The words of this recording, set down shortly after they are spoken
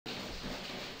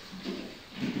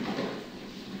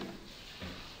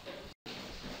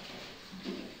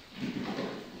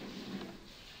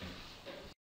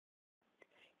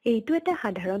এইটো এটা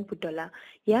সাধাৰণ পুতলা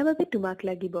ইয়াৰ বাবে তোমাক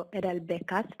লাগিব এডাল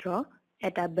বেকা ষ্ট্ৰ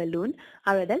এটা বেলুন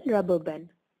আৰু এডাল ৰাবৰ বেণ্ড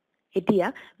এতিয়া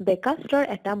বেকা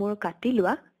ষ্ট্ৰৰ এটা মূৰ কাটি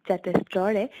লোৱা যাতে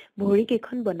ষ্ট্ৰৰে ভৰি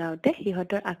কেইখন বনাওতে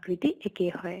হিহতৰ আকৃতি একেই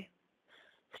হয়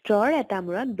ষ্ট্ৰৰ এটা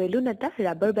মূৰত বেলুন এটা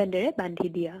ৰাবৰ বেণ্ডেৰে বান্ধি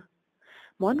দিয়া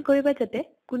মন কৰিবা যাতে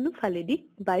কোনো ফালেদি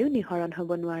বায়ু নিহৰণ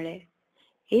হ'ব নোৱাৰে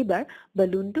এইবাৰ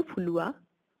বেলুনটো ফুলোৱা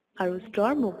আৰু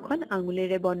ষ্ট্ৰৰ মুখখন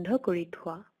আঙুলিৰে বন্ধ কৰি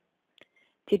থোৱা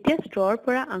যেতিয়া ষ্ট্ৰৰ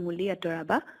পৰা আঙুলি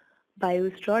আঁতৰাবা বায়ু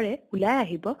ষ্ট্ৰৰে ওলাই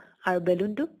আহিব আৰু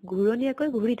বেলুনটো ঘূৰণীয়াকৈ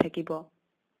ঘূৰি থাকিব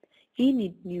ই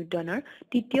নিউটনৰ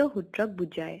তৃতীয় সূত্ৰক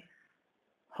বুজায়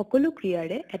সকলো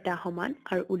ক্ৰিয়াৰে এটা সমান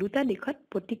আৰু ওলোটা দিশত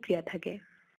প্ৰতিক্ৰিয়া থাকে